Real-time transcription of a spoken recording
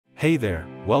Hey there,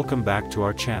 welcome back to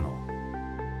our channel.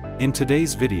 In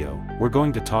today's video, we're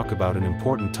going to talk about an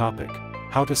important topic: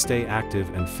 how to stay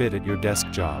active and fit at your desk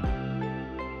job.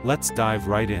 Let's dive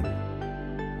right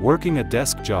in. Working a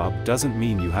desk job doesn't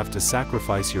mean you have to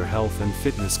sacrifice your health and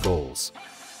fitness goals.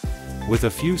 With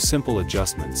a few simple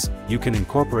adjustments, you can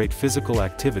incorporate physical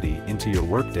activity into your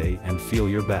workday and feel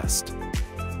your best.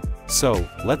 So,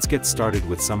 let's get started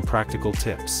with some practical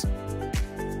tips.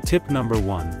 Tip number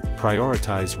 1.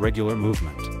 Prioritize regular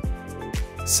movement.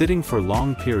 Sitting for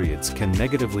long periods can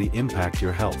negatively impact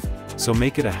your health, so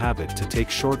make it a habit to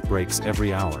take short breaks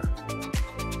every hour.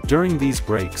 During these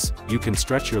breaks, you can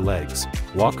stretch your legs,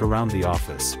 walk around the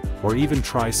office, or even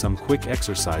try some quick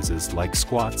exercises like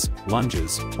squats,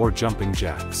 lunges, or jumping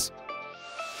jacks.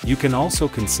 You can also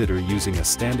consider using a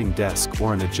standing desk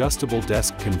or an adjustable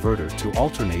desk converter to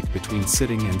alternate between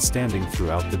sitting and standing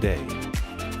throughout the day.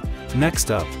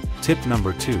 Next up, tip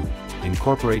number 2,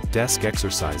 incorporate desk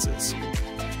exercises.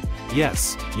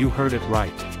 Yes, you heard it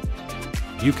right.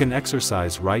 You can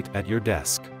exercise right at your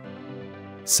desk.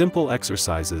 Simple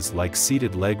exercises like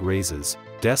seated leg raises,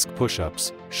 desk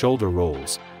push-ups, shoulder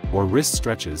rolls, or wrist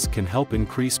stretches can help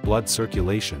increase blood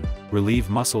circulation, relieve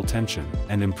muscle tension,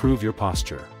 and improve your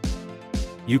posture.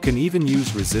 You can even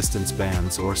use resistance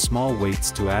bands or small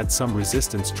weights to add some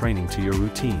resistance training to your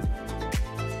routine.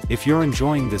 If you're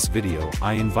enjoying this video,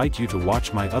 I invite you to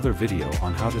watch my other video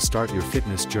on how to start your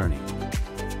fitness journey.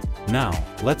 Now,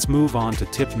 let's move on to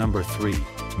tip number 3,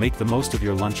 make the most of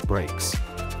your lunch breaks.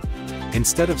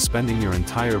 Instead of spending your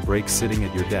entire break sitting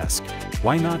at your desk,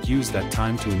 why not use that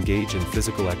time to engage in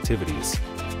physical activities?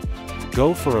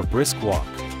 Go for a brisk walk,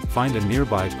 find a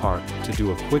nearby park to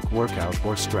do a quick workout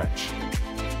or stretch.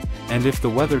 And if the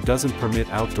weather doesn't permit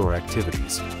outdoor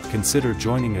activities, consider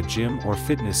joining a gym or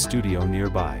fitness studio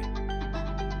nearby.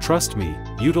 Trust me,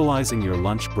 utilizing your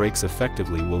lunch breaks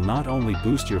effectively will not only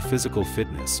boost your physical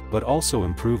fitness but also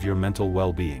improve your mental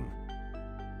well-being.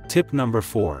 Tip number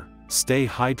 4, stay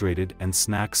hydrated and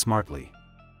snack smartly.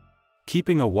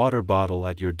 Keeping a water bottle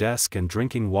at your desk and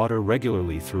drinking water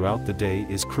regularly throughout the day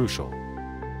is crucial.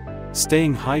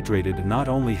 Staying hydrated not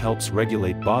only helps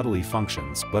regulate bodily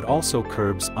functions but also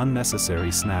curbs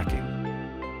unnecessary snacking.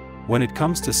 When it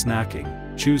comes to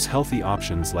snacking, choose healthy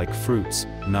options like fruits,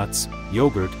 nuts,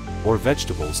 yogurt, or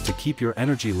vegetables to keep your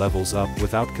energy levels up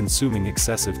without consuming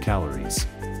excessive calories.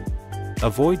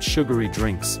 Avoid sugary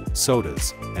drinks,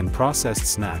 sodas, and processed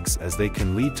snacks as they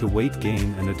can lead to weight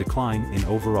gain and a decline in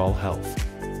overall health.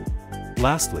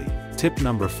 Lastly, tip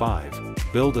number 5,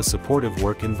 build a supportive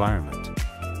work environment.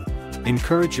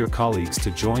 Encourage your colleagues to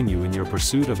join you in your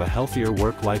pursuit of a healthier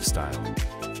work lifestyle.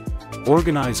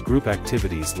 Organize group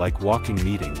activities like walking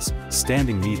meetings,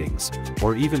 standing meetings,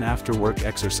 or even after-work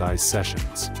exercise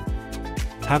sessions.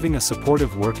 Having a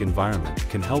supportive work environment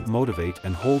can help motivate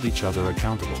and hold each other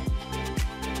accountable.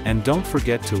 And don't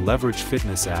forget to leverage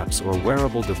fitness apps or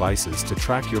wearable devices to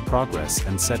track your progress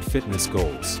and set fitness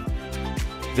goals.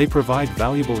 They provide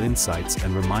valuable insights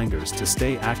and reminders to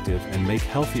stay active and make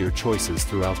healthier choices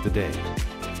throughout the day.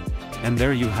 And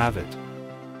there you have it.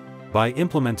 By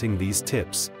implementing these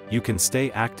tips, you can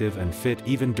stay active and fit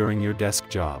even during your desk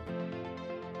job.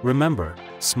 Remember,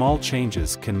 small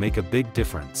changes can make a big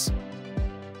difference.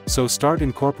 So start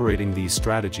incorporating these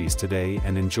strategies today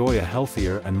and enjoy a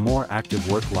healthier and more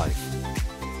active work life.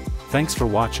 Thanks for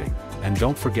watching, and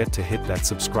don't forget to hit that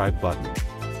subscribe button.